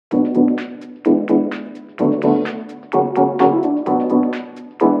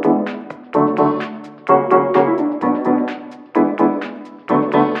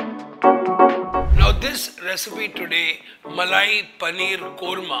recipe today, Malai Paneer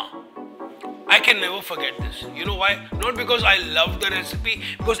Korma. I can never forget this. You know why? Not because I love the recipe,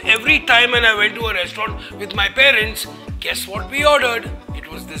 because every time when I went to a restaurant with my parents, guess what we ordered? It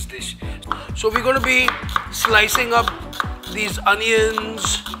was this dish. So we're going to be slicing up these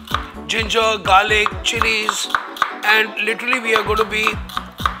onions, ginger, garlic, chilies, and literally we are going to be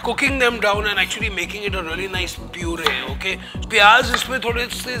cooking them down and actually making it a really nice puree, okay? प्याज इसमें थोड़े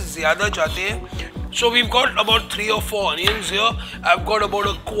से ज़्यादा जाते हैं. So we've got about 3 or 4 onions here. I've got about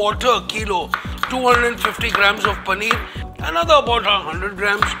a quarter kilo, 250 grams of paneer, another about 100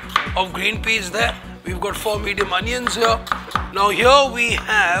 grams of green peas there. We've got 4 medium onions here. Now here we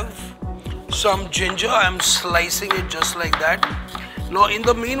have some ginger. I'm slicing it just like that. Now in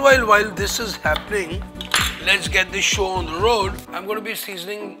the meanwhile, while this is happening, let's get this show on the road. I'm going to be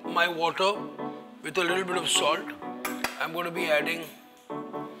seasoning my water with a little bit of salt. I'm going to be adding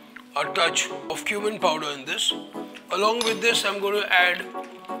a touch of cumin powder in this. Along with this, I'm going to add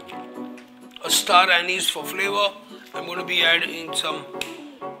a star anise for flavor. I'm going to be adding some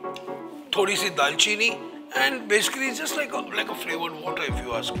thodi si dalchini, and basically just like a flavored water, if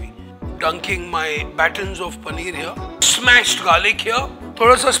you ask me. Dunking my battens of paneer here. Smashed garlic here.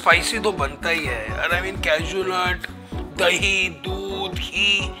 थोड़ा सा spicy तो बनता ही है. And I mean cashew nut, dahi, doodh,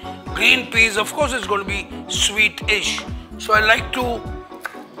 ghee, green peas. Of course, it's going to be sweet-ish. So I like to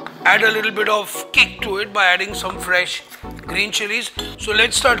add a little bit of kick to it by adding some fresh green chilies. So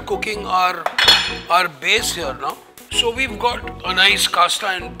let's start cooking our base here now. So we've got a nice cast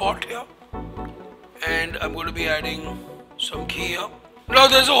iron pot here, and I'm going to be adding some ghee here. Now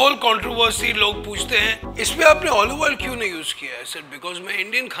there's a whole controversy. लोग पूछते हैं इसमें आपने olive oil क्यों नहीं use किया? I said because मैं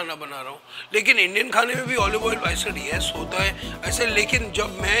Indian खाना बना रहा हूँ. लेकिन Indian खाने में भी olive oil, I said yes होता है. I said लेकिन जब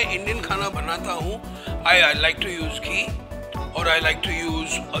मैं Indian खाना बनाता हूँ, I like to use ghee, or I like to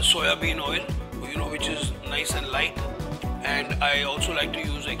use a soya bean oil, you know, which is nice and light, and I also like to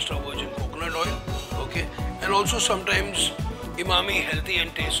use extra virgin coconut oil, okay, and also sometimes Imami, healthy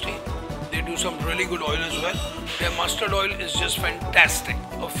and tasty. They do some really good oil as well. Their mustard oil is just fantastic.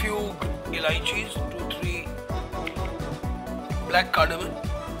 A few Elaichis, 2-3 black cardamom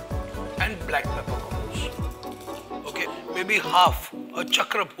and black peppercorns. Okay, maybe half a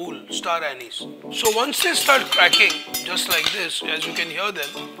chakra phool, star anise. So once they start cracking, just like this, as you can hear them,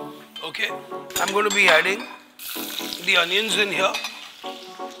 okay, I'm going to be adding the onions in here.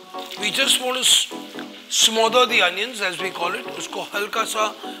 We just want to smother the onions, as we call it. उसको हल्का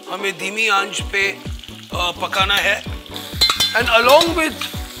सा हमें धीमी आंच पे पकाना है. And along with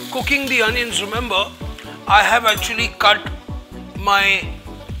cooking the onions, remember, I have actually cut my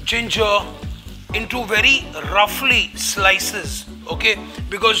ginger into very roughly slices, okay?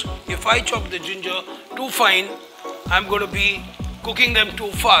 Because if I chop the ginger too fine, I'm going to be cooking them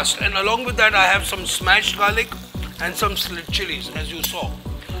too fast. And along with that, I have some smashed garlic and some slit chillies, as you saw.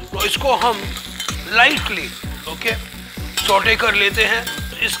 तो इसको हम lightly, okay, sauté कर लेते हैं.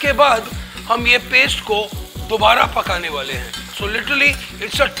 इसके बाद हम ये पेस्ट को दोबारा पकाने वाले हैं. So literally,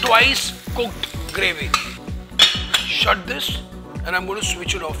 it's a twice cooked gravy. Shut this, and I'm going to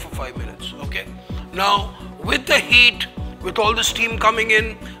switch it off for 5 minutes, okay? Now, with the heat, with all the steam coming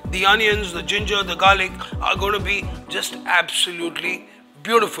in, the onions, the ginger, the garlic are going to be just absolutely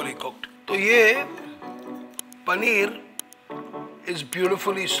beautifully cooked. So ये paneer is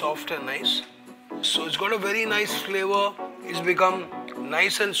beautifully soft and nice. So it's got a very nice flavor. It's become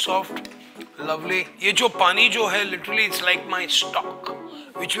nice and soft, lovely. ये जो पानी जो है, literally it's like my stock,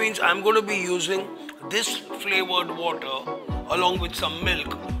 which means I'm going to be using this flavored water along with some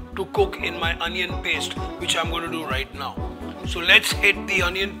milk to cook in my onion paste, which I'm going to do right now. So let's hit the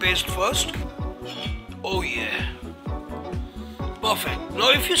onion paste first. Oh yeah, perfect. Now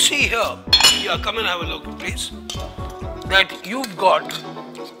if you see here, yeah, come and have a look, please. That you've got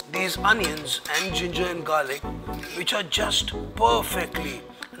these onions and ginger and garlic, which are just perfectly,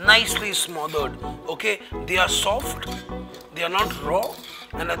 nicely smothered, okay? They are soft, they are not raw,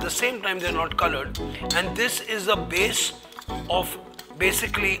 and at the same time they're not colored. And this is the base of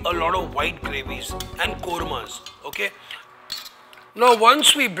basically a lot of white gravies and kormas, okay? Now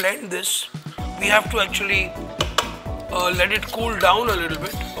once we blend this, we have to actually let it cool down a little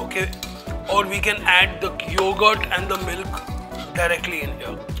bit, okay? Or we can add the yogurt and the milk directly in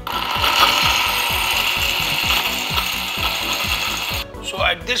here. So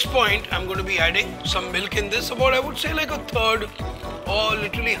at this point, I'm going to be adding some milk in this, about I would say like a third or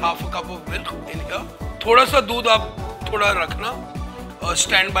literally half a cup of milk in here. थोड़ा सा दूध आप थोड़ा रखना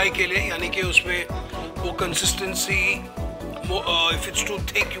stand by के लिए, यानी कि उसमें वो consistency, if it's too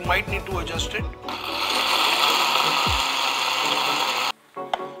thick, you might need to adjust it.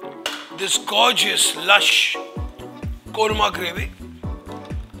 this gorgeous lush korma gravy.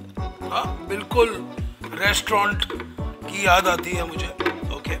 हाँ, बिल्कुल restaurant की याद आती है मुझे.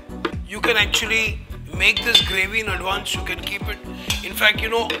 Okay, you can actually make this gravy in advance. You can keep it. In fact, you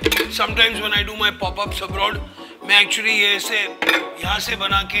know, sometimes when I do my pop-ups abroad, मैं actually ये ऐसे यहाँ से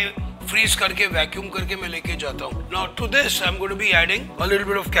बना के freeze करके vacuum करके मैं लेके जाता हूँ. Now to this, I'm going to be adding a little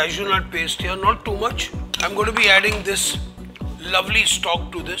bit of cashew nut paste here, not too much. I'm going to be adding this lovely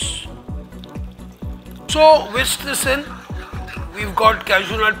stock to this. So whisk this in. We've got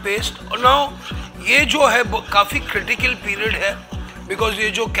cashew nut paste. और now ये जो है काफी critical period है, because ये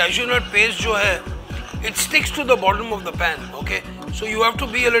जो cashew nut paste जो है, it sticks to the bottom of the pan. Okay, so you have to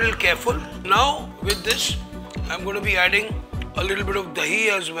be a little careful. Now with this, I'm going to be adding a little bit of dahi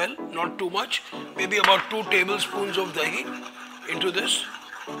as well, not too much, maybe about 2 tablespoons of dahi into this.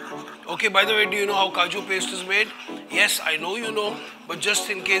 Okay, by the way, do you know how cashew paste is made? Yes, I know you know, but just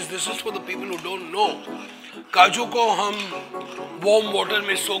in case, this is for the people who don't know. काजू को हम warm water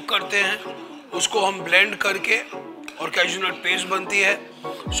में soak करते हैं, उसको हम blend करके और cashew nut paste बनती है.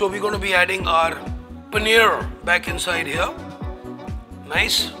 So we're going to be adding our paneer back inside here.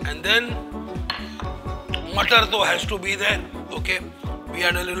 Nice. And then Mutter though has to be there. Okay, we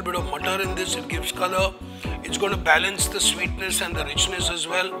add a little bit of mutter in this. It gives color. It's going to balance the sweetness and the richness as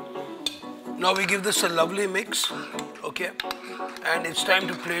well. Now we give this a lovely mix. Okay, and it's time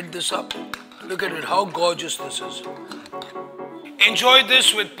to plate this up. Look at it, how gorgeous this is. Enjoy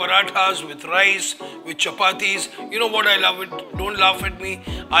this with parathas, with rice, with chapatis. You know what I love it? Don't laugh at me.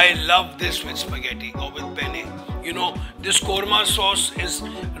 I love this with spaghetti or with penne. You know, this korma sauce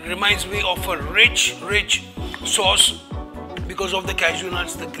reminds me of a rich sauce because of the cashew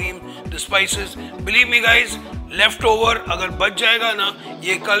nuts, the cream, the spices. Believe me guys, leftover अगर बच जाएगा ना,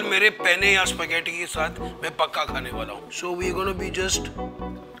 ये कल मेरे penne या spaghetti के साथ मैं पक्का खाने वाला हूँ. So we're going to be just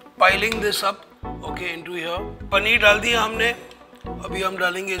piling this up, okay, into here. Paneer डाल दिया हमने. अभी हम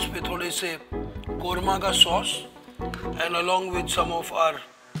डालेंगे इस पे थोड़े से कोरमा का sauce and along with some of our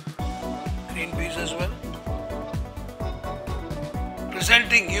green peas as well.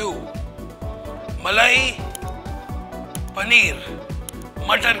 Presenting you Malai Paneer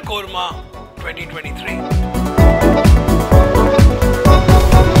Korma 2023.